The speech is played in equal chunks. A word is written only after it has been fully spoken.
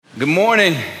Good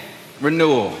morning,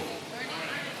 Renewal.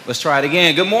 Let's try it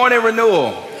again. Good morning,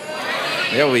 Renewal.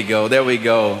 There we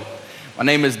go. My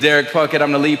name is Derek Puckett.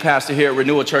 I'm the lead pastor here at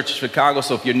Renewal Church of Chicago.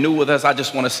 So if you're new with us, I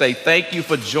just want to say thank you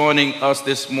for joining us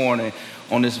this morning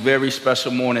on this very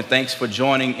special morning. Thanks for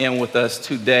joining in with us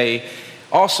today.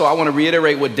 Also, I want to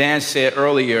reiterate what Dan said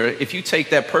earlier. If you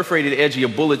take that perforated edge of your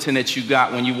bulletin that you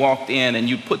got when you walked in and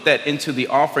you put that into the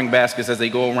offering baskets as they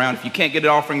go around, if you can't get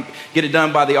it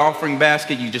done by the offering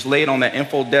basket, you just lay it on that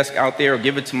info desk out there or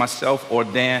give it to myself or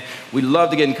Dan. We'd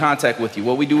love to get in contact with you.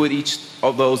 What we do with each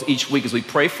of those each week is we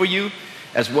pray for you,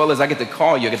 as well as I get to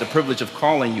call you. I get the privilege of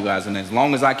calling you guys. And as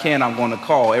long as I can, I'm going to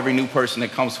call every new person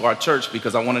that comes to our church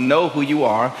because I want to know who you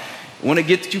are. I want to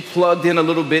get you plugged in a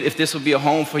little bit if this will be a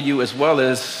home for you, as well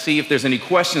as see if there's any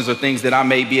questions or things that I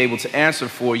may be able to answer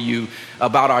for you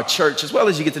about our church, as well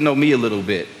as you get to know me a little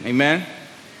bit. Amen?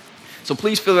 So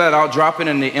please fill that out. Drop it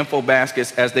in the info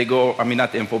baskets as they go,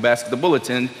 not the info basket, the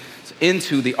bulletin,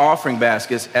 into the offering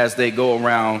baskets as they go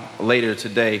around later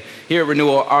today. Here at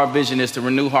Renewal, our vision is to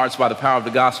renew hearts by the power of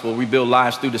the gospel, rebuild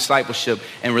lives through discipleship,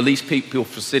 and release people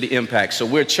for city impact. So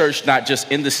we're a church not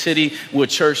just in the city, we're a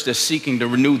church that's seeking to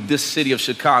renew this city of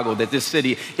Chicago, that this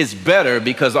city is better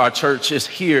because our church is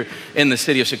here in the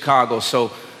city of Chicago.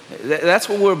 So that's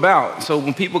what we're about. So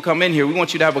when people come in here, we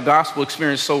want you to have a gospel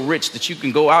experience so rich that you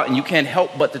can go out and you can't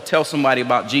help but to tell somebody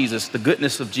about Jesus, the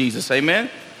goodness of Jesus. Amen?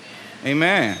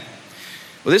 Amen.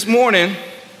 Well, this morning,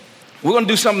 we're going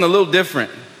to do something a little different.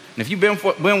 And if you've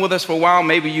been with us for a while,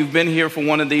 maybe you've been here for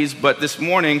one of these, but this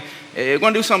morning, we're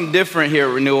going to do something different here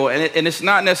at Renewal. And it's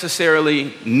not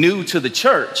necessarily new to the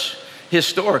church.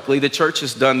 Historically, the church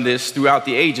has done this throughout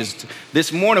the ages.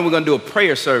 This morning, we're going to do a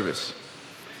prayer service.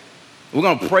 We're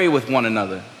going to pray with one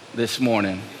another this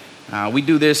morning. We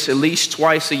do this at least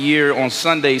twice a year on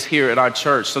Sundays here at our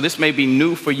church. So this may be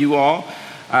new for you all.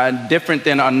 Different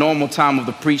than our normal time of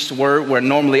the preached word, where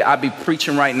normally I'd be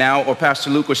preaching right now, or Pastor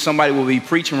Luke or somebody will be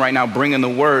preaching right now, bringing the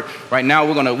word. Right now,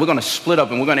 we're gonna split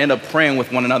up and we're gonna end up praying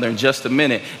with one another in just a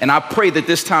minute. And I pray that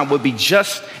this time will be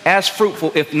just as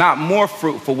fruitful, if not more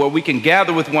fruitful, where we can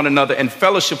gather with one another and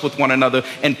fellowship with one another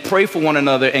and pray for one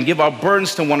another and give our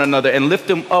burdens to one another and lift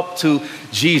them up to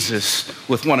Jesus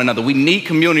with one another. We need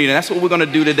community, and that's what we're gonna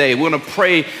do today. We're gonna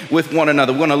pray with one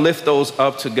another. We're gonna lift those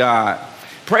up to God.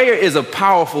 Prayer is a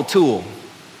powerful tool.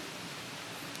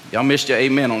 Y'all missed your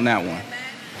amen on that one.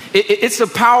 It's a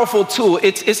powerful tool.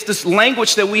 It's this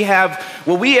language that we have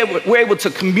where we're able to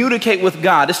communicate with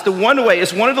God. It's one of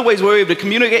the ways we're able to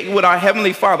communicate with our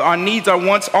Heavenly Father. Our needs, our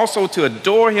wants, also to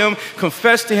adore Him,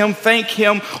 confess to Him, thank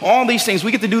Him, all these things.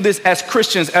 We get to do this as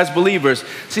Christians, as believers.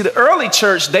 See, the early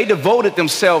church, they devoted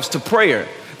themselves to prayer.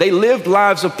 They lived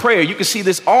lives of prayer. You can see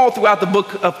this all throughout the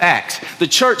book of Acts. The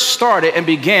church started and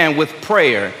began with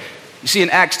prayer. You see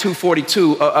in Acts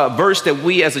 2:42, a verse that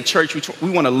we as a church, we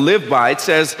want to live by. It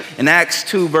says in Acts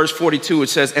 2 verse 42, it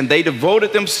says, "And they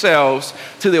devoted themselves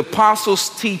to the apostles'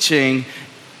 teaching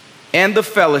and the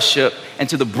fellowship and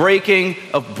to the breaking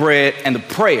of bread and the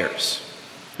prayers."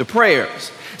 The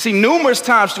prayers. See, numerous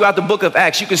times throughout the book of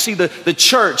Acts, you can see the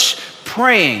church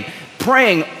praying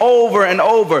over and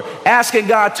over, asking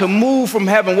God to move from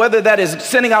heaven, whether that is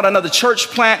sending out another church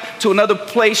plant to another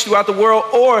place throughout the world,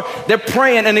 or they're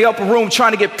praying in the upper room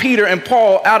trying to get Peter and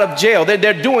Paul out of jail.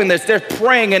 They're doing this. They're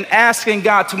praying and asking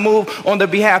God to move on their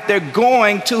behalf. They're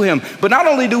going to Him. But not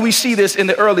only do we see this in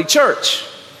the early church,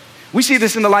 we see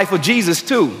this in the life of Jesus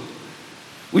too.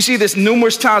 We see this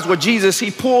numerous times where Jesus, He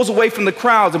pulls away from the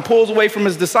crowds and pulls away from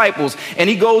His disciples, and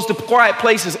He goes to quiet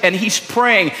places and He's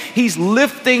praying. He's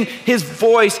lifting His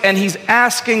voice and He's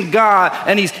asking God,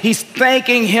 and He's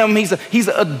thanking Him. He's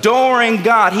adoring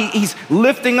God. He's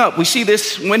lifting up. We see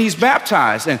this when He's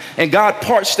baptized and God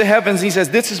parts the heavens. He says,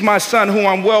 "This is my Son whom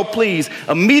I'm well pleased."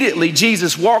 Immediately,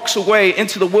 Jesus walks away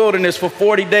into the wilderness for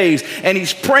 40 days, and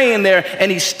He's praying there, and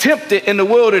He's tempted in the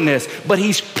wilderness, but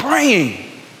He's praying.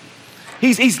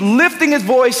 He's lifting His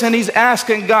voice and He's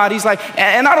asking God. He's like,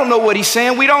 and I don't know what He's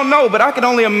saying. We don't know, but I can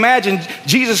only imagine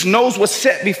Jesus knows what's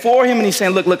set before Him. And He's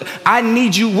saying, look, I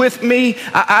need you with me.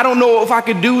 I don't know if I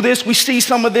could do this. We see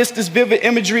some of this vivid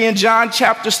imagery in John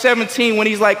chapter 17 when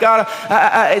He's like, God,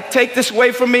 I take this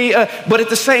away from me. But at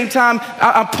the same time,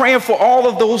 I'm praying for all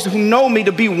of those who know me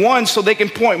to be one so they can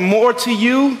point more to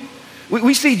you.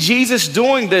 We see Jesus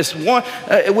doing this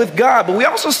with God, but we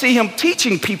also see Him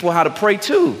teaching people how to pray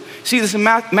too. See this in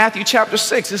Matthew chapter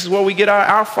 6. This is where we get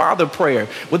our Father prayer,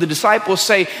 where the disciples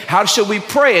say, "How should we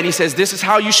pray?" And He says, "This is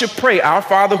how you should pray. Our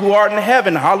Father who art in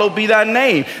heaven, hallowed be thy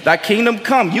name. Thy kingdom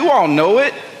come." You all know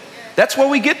it. That's where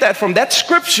we get that from. That's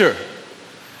scripture.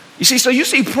 You see, so you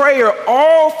see prayer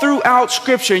all throughout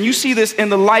Scripture, and you see this in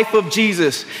the life of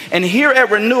Jesus. And here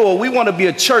at Renewal, we want to be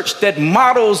a church that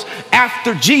models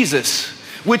after Jesus,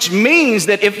 which means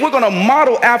that if we're going to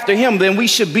model after him, then we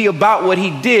should be about what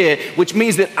he did, which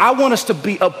means that I want us to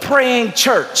be a praying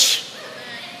church.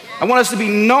 I want us to be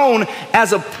known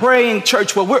as a praying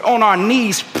church where we're on our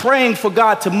knees praying for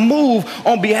God to move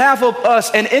on behalf of us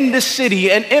and in this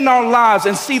city and in our lives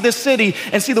and see the city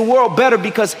and see the world better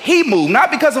because he moved,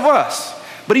 not because of us,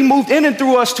 but he moved in and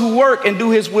through us to work and do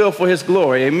his will for his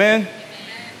glory. Amen?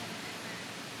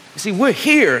 You see, we're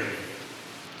here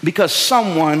because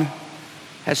someone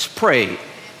has prayed.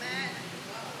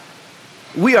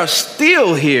 We are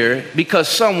still here because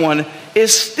someone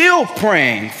is still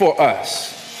praying for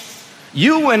us.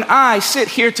 You and I sit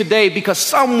here today because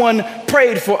someone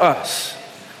prayed for us.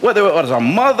 Whether it was our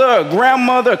mother, a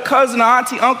grandmother, a cousin, a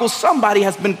auntie, uncle, somebody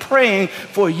has been praying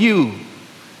for you.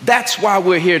 That's why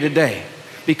we're here today,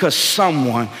 because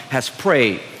someone has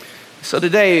prayed. So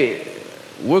today,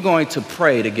 we're going to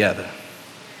pray together.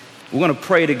 We're going to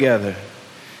pray together.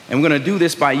 And we're going to do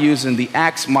this by using the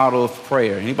ACTS model of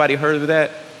prayer. Anybody heard of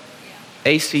that?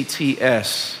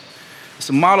 ACTS. It's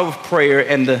a model of prayer,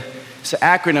 and it's an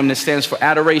acronym that stands for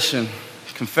adoration,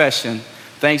 confession,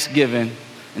 thanksgiving,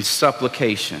 and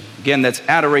supplication. Again, that's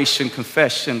adoration,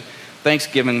 confession,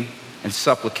 thanksgiving, and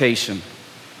supplication.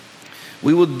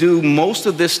 We will do most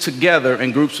of this together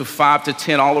in groups of 5 to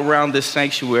 10 all around this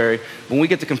sanctuary. When we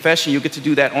get to confession, you'll get to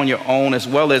do that on your own, as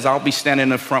well as I'll be standing in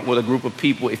the front with a group of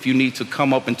people. If you need to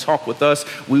come up and talk with us,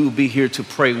 we will be here to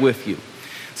pray with you.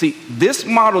 See, this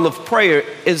model of prayer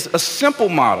is a simple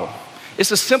model.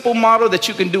 It's a simple model that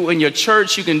you can do in your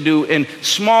church, you can do in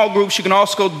small groups, you can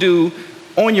also do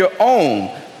on your own.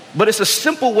 But it's a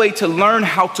simple way to learn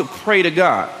how to pray to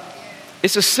God.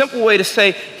 It's a simple way to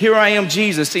say, here I am,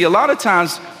 Jesus. See, a lot of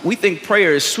times we think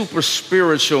prayer is super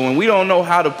spiritual and we don't know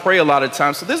how to pray a lot of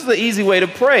times. So this is the easy way to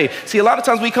pray. See, a lot of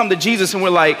times we come to Jesus and we're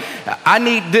like, I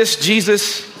need this,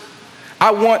 Jesus.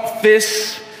 I want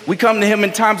this. We come to him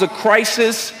in times of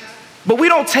crisis, but we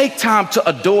don't take time to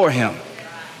adore him.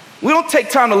 We don't take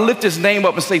time to lift his name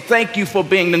up and say, thank you for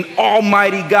being the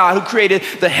almighty God who created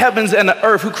the heavens and the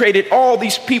earth, who created all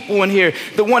these people in here,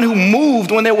 the one who moved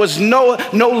when there was no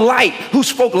light, who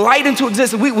spoke light into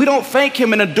existence. We don't thank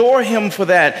him and adore him for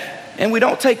that. And we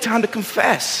don't take time to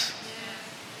confess.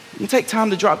 We take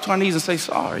time to drop to our knees and say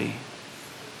sorry.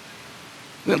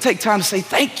 We don't take time to say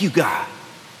thank you, God.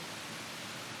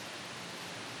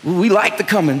 We like to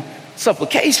come in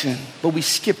supplication, but we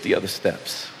skip the other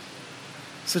steps.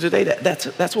 So today,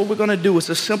 that's what we're going to do. It's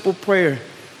a simple prayer.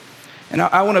 And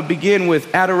I want to begin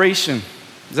with adoration.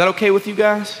 Is that okay with you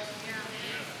guys?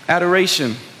 Yeah.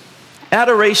 Adoration.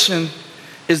 Adoration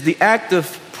is the act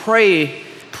of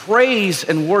praise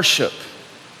and worship.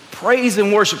 Praise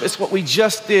and worship. It's what we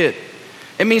just did.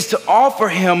 It means to offer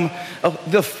him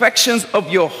the affections of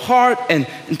your heart and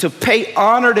to pay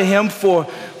honor to him for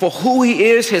who he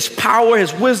is, his power,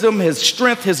 his wisdom, his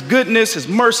strength, his goodness, his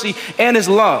mercy, and his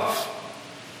love.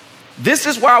 This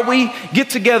is why we get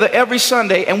together every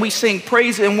Sunday and we sing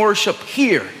praise and worship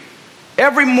here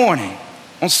every morning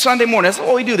on Sunday morning. That's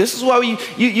what we do. This is why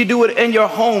you do it in your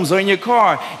homes or in your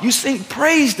car. You sing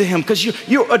praise to him because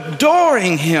you're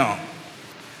adoring him.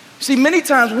 See, many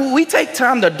times we take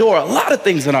time to adore a lot of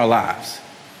things in our lives.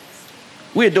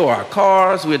 We adore our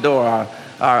cars, we adore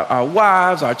our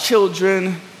wives, our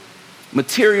children,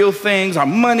 material things, our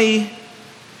money,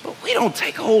 but we don't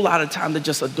take a whole lot of time to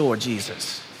just adore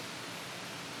Jesus.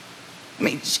 I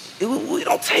mean, we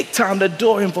don't take time to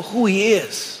adore him for who he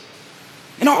is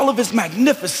and all of his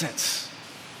magnificence.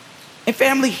 And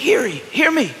family, hear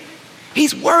me.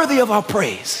 He's worthy of our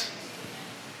praise.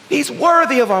 He's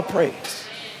worthy of our praise.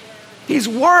 He's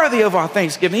worthy of our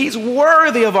thanksgiving. He's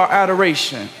worthy of our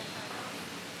adoration.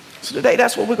 So today,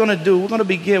 that's what we're going to do. We're going to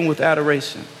begin with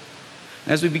adoration.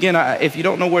 And as we begin, if you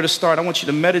don't know where to start, I want you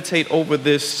to meditate over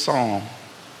this psalm.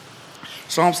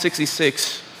 Psalm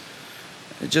 66.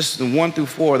 Just the 1 through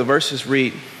 4, the verses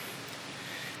read,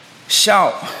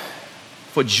 shout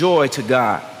for joy to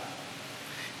God,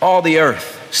 all the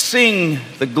earth, sing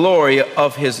the glory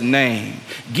of his name,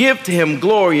 give to him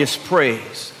glorious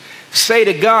praise. Say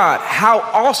to God, how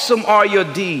awesome are your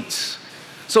deeds.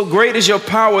 So great is your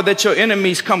power that your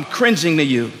enemies come cringing to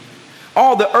you.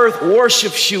 All the earth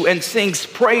worships you and sings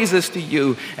praises to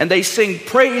you, and they sing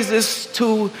praises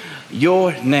to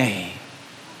your name.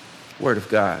 Word of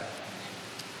God.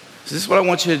 So this is what I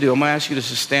want you to do. I'm going to ask you to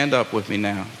just stand up with me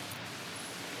now.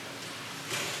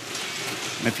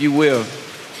 If you will,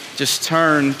 just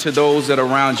turn to those that are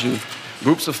around you.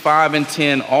 Groups of 5 and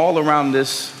 10 all around this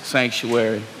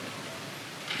sanctuary.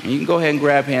 And you can go ahead and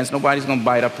grab hands. Nobody's going to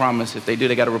bite, I promise. If they do,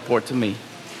 they got to report to me.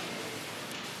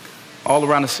 All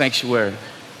around the sanctuary.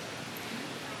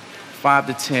 5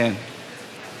 to 10.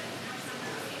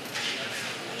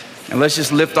 And let's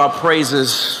just lift our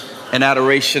praises and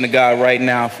adoration to God right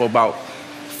now for about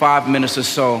 5 minutes or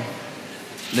so.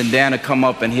 Then Dan will come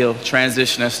up and he'll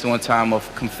transition us to a time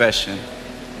of confession.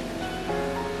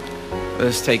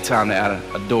 Let's take time to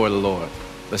adore the Lord.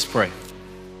 Let's pray.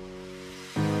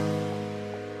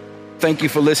 Thank you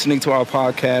for listening to our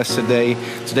podcast today.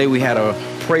 Today we had a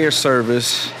prayer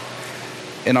service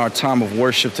in our time of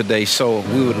worship today. So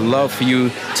we would love for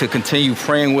you to continue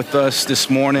praying with us this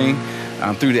morning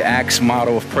through the Acts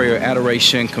model of prayer,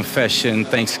 adoration, confession,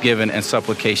 thanksgiving, and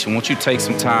supplication. Won't you take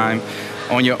some time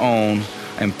on your own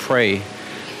and pray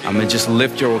and just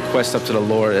lift your request up to the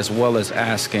Lord, as well as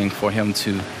asking for him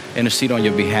to intercede on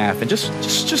your behalf. And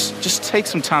just take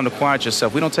some time to quiet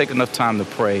yourself. We don't take enough time to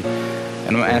pray.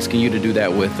 And I'm asking you to do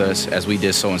that with us as we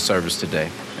did so in service today.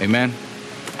 Amen.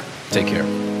 Take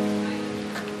care.